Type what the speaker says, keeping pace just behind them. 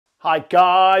Hi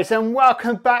guys, and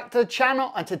welcome back to the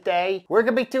channel, and today we're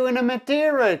going to be doing a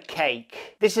Madeira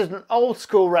cake. This is an old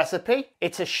school recipe.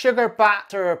 It's a sugar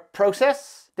batter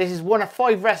process. This is one of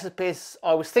 5 recipes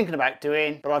I was thinking about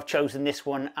doing, but I've chosen this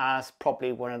one as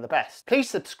probably one of the best.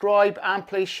 Please subscribe and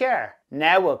please share.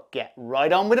 Now we'll get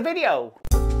right on with the video.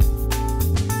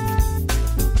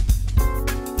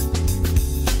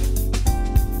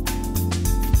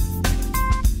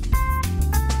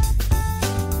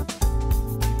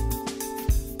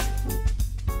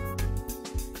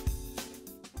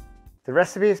 The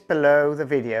recipe is below the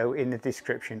video in the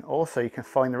description. Also, you can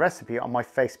find the recipe on my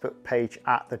Facebook page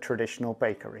at The Traditional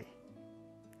Bakery.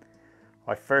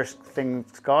 Right, first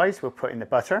things guys, we'll put in the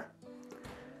butter.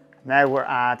 Now we'll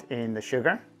add in the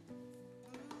sugar.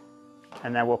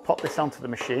 And then we'll pop this onto the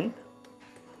machine.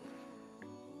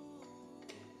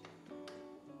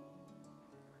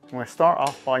 And we'll start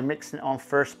off by mixing it on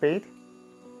first speed.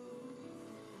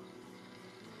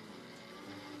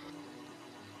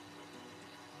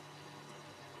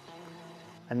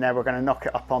 And now we're going to knock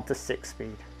it up onto 6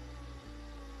 speed.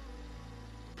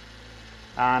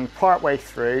 And part way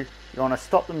through, you want to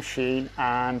stop the machine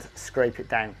and scrape it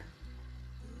down.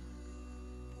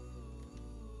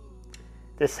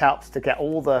 This helps to get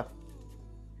all the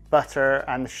butter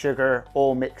and the sugar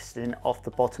all mixed in off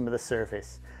the bottom of the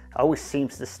surface. It always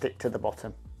seems to stick to the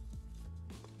bottom.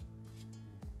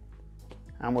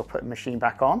 And we'll put the machine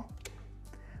back on.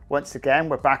 Once again,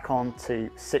 we're back on to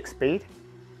 6 speed.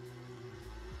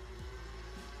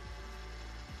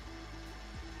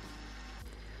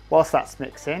 Whilst that's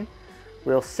mixing,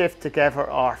 we'll sift together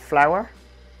our flour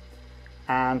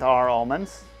and our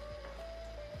almonds.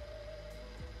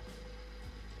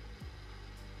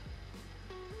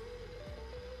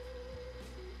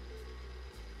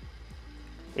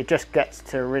 It just gets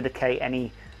to eradicate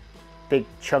any big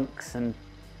chunks and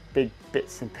big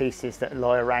bits and pieces that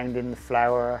lie around in the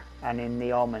flour and in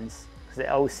the almonds, because it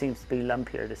always seems to be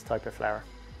lumpier, this type of flour.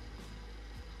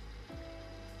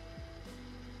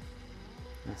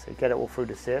 So get it all through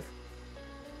the sieve.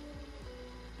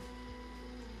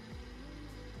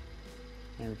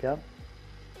 There we go.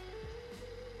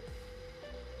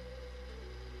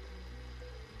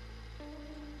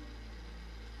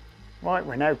 Right,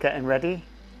 we're now getting ready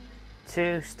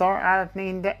to start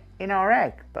adding in our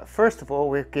egg. But first of all,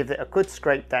 we'll give it a good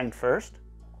scrape down first.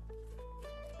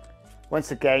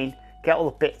 Once again, get all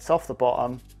the bits off the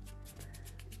bottom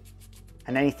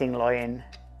and anything lying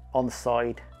on the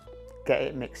side. Get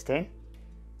it mixed in.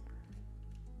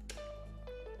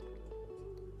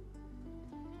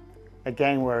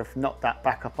 Again, we've knocked that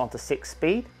back up onto 6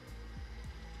 speed.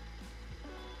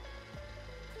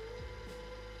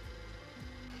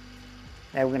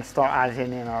 Now we're going to start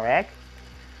adding in our egg.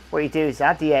 What you do is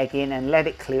add the egg in and let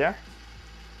it clear,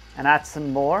 and add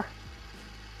some more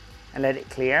and let it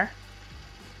clear,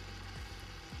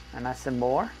 and add some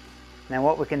more. Now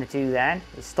what we're going to do then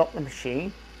is stop the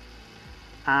machine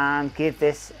and give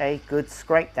this a good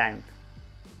scrape down.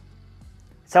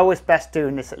 It's always best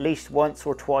doing this at least once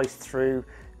or twice through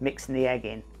mixing the egg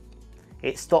in.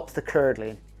 It stops the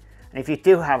curdling, and if you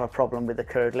do have a problem with the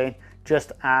curdling,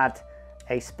 just add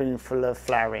a spoonful of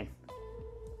flour in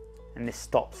and this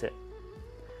stops it.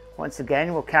 Once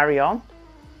again, we'll carry on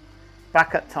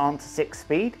back up to 6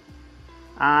 speed,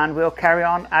 and we'll carry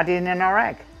on adding in our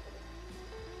egg.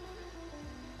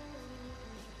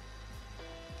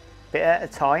 Bit at a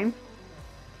time,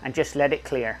 and just let it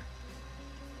clear.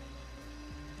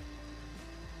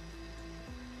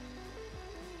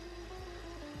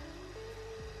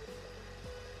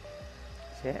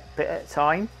 See it? Bit at a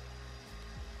time,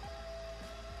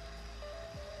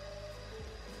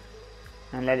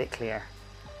 and let it clear.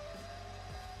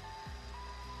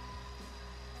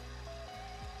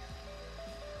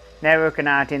 Now we're going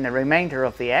to add in the remainder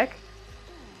of the egg.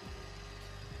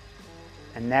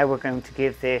 And now we're going to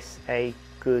give this a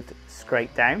good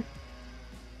scrape down.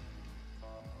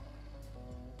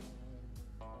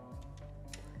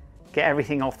 Get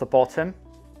everything off the bottom.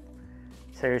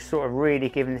 So you're sort of really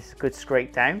giving this a good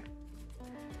scrape down.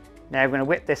 Now we're going to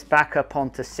whip this back up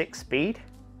onto 6 speed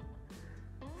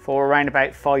for around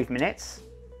about 5 minutes.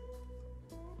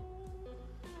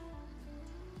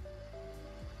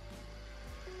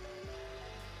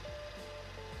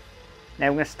 Now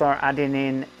we're going to start adding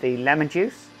in the lemon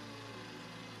juice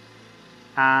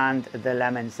and the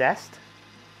lemon zest.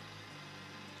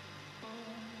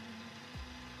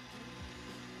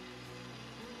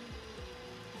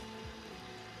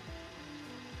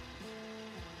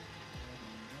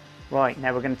 Right,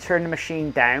 now we're going to turn the machine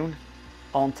down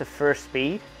onto first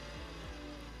speed.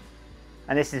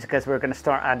 And this is because we're going to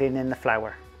start adding in the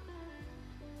flour.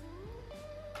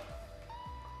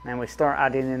 Then we start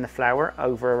adding in the flour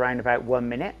over around about 1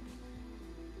 minute.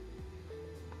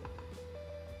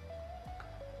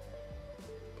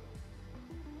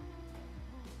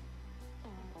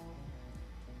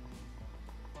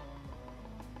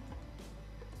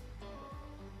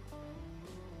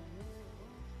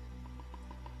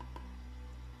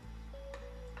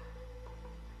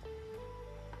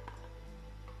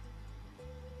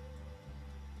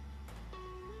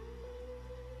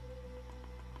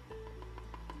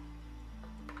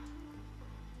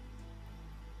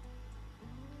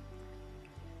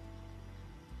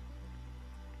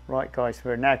 Right guys,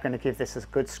 we're now going to give this a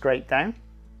good scrape down.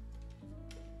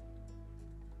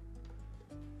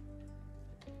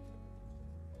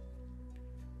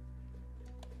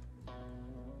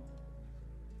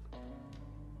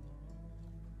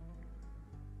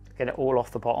 Get it all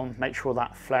off the bottom, make sure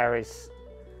that flour is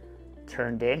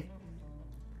turned in.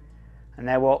 And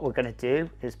now what we're going to do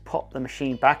is pop the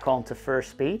machine back onto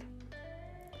first speed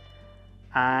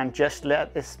and just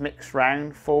let this mix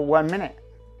round for 1 minute.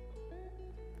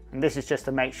 And this is just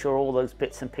to make sure all those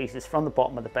bits and pieces from the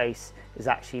bottom of the base is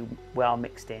actually well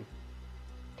mixed in.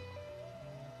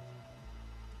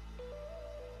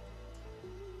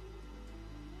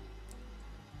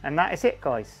 And that is it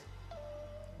guys.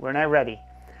 We're now ready.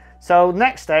 So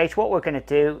next stage, what we're going to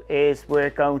do is we're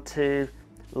going to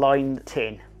line the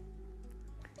tin.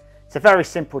 It's a very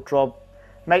simple job.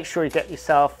 Make sure you get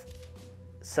yourself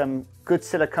some good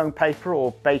silicone paper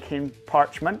or baking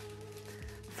parchment.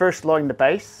 First line the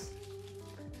base,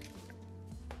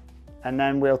 and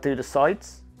then we'll do the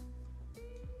sides.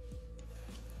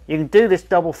 You can do this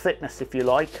double thickness if you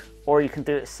like, or you can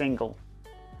do it single.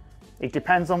 It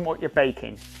depends on what you're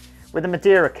baking. With a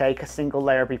Madeira cake, a single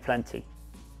layer will be plenty.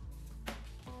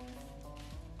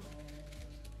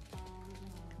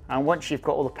 And once you've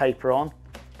got all the paper on,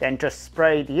 then just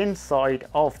spray the inside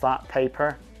of that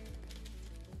paper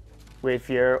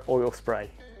with your oil spray.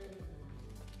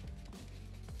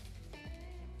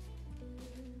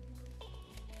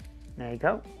 There you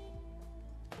go.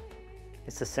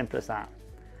 It's as simple as that.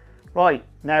 Right,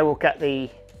 now we'll get the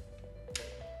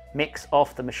mix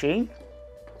off the machine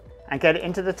and get it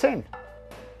into the tin.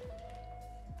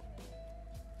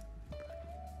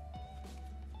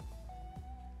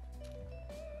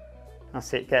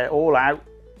 That's it, get it all out,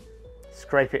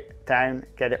 scrape it down,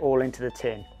 get it all into the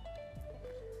tin.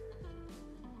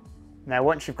 Now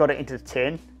once you've got it into the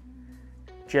tin,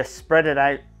 just spread it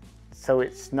out so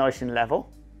it's nice and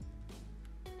level.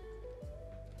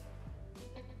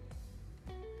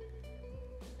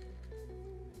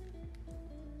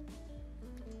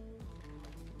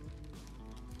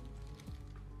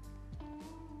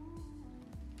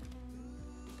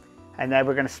 And then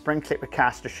we're going to sprinkle it with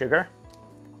Castor sugar.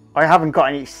 I haven't got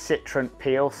any citron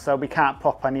peel, so we can't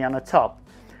pop any on the top.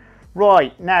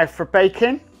 Right, now for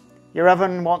baking, your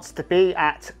oven wants to be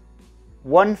at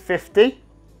 150,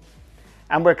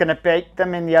 and we're going to bake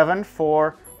them in the oven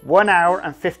for 1 hour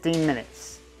and 15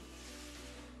 minutes.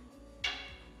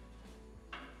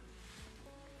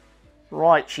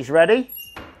 Right, she's ready.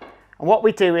 And what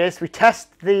we do is we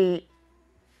test the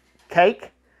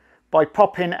cake by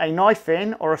popping a knife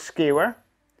in or a skewer.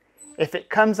 If it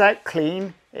comes out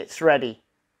clean, it's ready.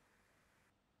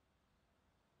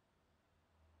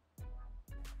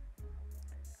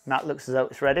 And that looks as though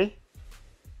it's ready.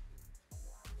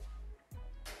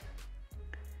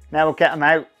 Now we'll get them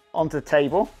out onto the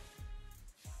table.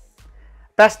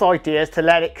 Best idea is to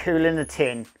let it cool in the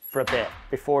tin for a bit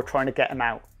before trying to get them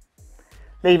out.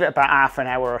 Leave it about half an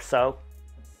hour or so.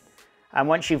 And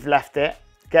once you've left it,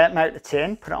 get them out the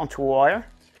tin, put it onto a wire,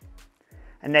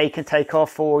 and then you can take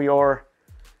off all your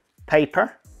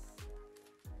paper.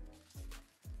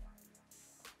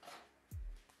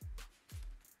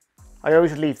 I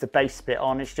always leave the base bit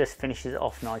on, it just finishes it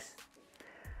off nice.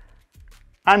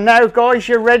 And now guys,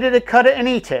 you're ready to cut it and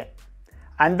eat it.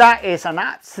 And that is an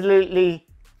absolutely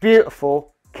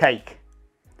beautiful cake.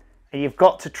 And you've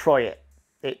got to try it.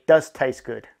 It does taste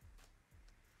good.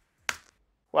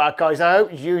 Well guys, I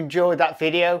hope you enjoyed that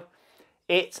video.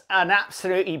 It's an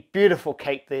absolutely beautiful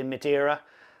cake, the Madeira,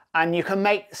 and you can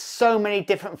make so many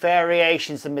different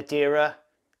variations of Madeira.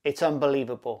 It's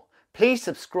unbelievable. Please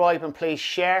subscribe and please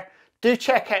share. Do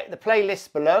check out the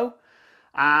playlist below,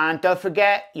 and don't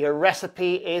forget your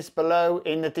recipe is below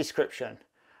in the description.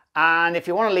 And if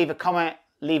you want to leave a comment,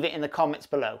 leave it in the comments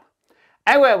below.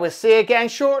 Anyway, we'll see you again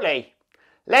shortly.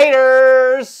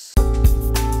 Laters!